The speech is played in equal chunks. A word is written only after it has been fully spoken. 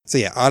So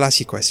yeah, I'll ask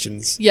you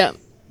questions. Yeah.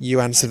 You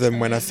answer them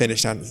when I've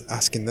finished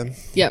asking them.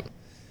 Yep.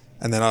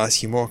 And then I'll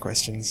ask you more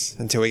questions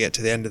until we get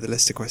to the end of the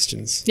list of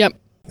questions. Yep.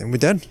 Then we're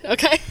done.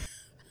 Okay.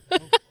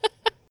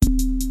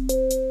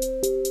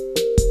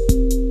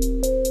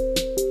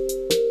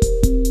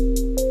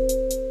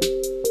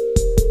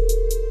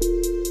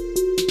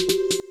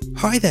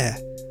 Hi there.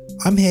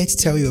 I'm here to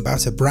tell you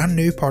about a brand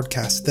new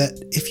podcast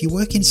that, if you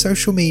work in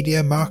social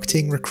media,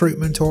 marketing,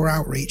 recruitment or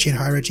outreach in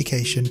higher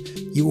education,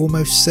 you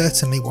almost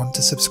certainly want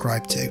to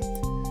subscribe to.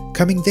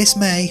 Coming this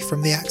May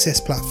from the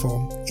Access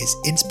platform is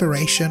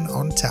Inspiration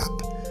on Tap,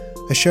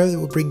 a show that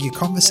will bring you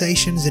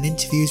conversations and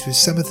interviews with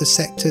some of the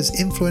sector's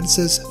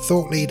influencers,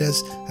 thought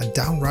leaders and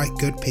downright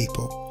good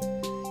people.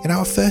 In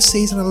our first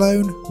season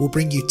alone, we'll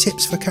bring you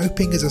tips for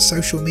coping as a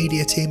social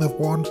media team of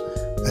one,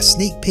 a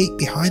sneak peek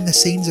behind the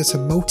scenes at a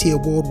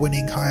multi-award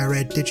winning higher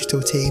ed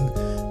digital team,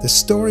 the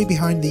story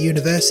behind the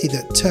university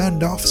that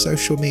turned off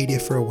social media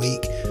for a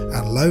week,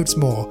 and loads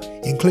more,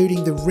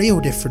 including the real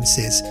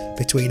differences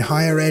between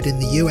higher ed in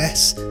the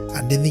US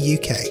and in the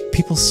UK.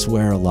 People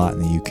swear a lot in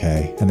the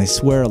UK, and they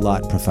swear a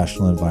lot in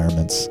professional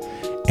environments,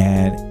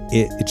 and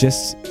it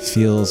just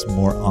feels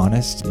more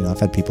honest. You know, I've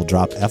had people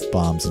drop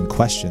F-bombs and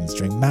questions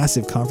during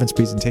massive conference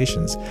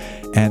presentations,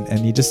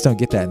 and you just don't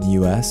get that in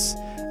the US,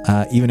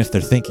 even if they're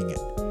thinking it.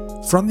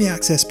 From the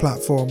Access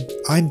platform,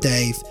 I'm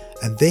Dave,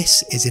 and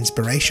this is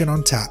Inspiration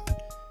on Tap.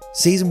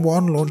 Season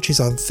 1 launches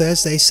on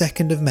Thursday,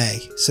 2nd of May.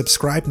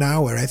 Subscribe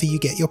now wherever you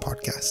get your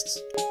podcasts.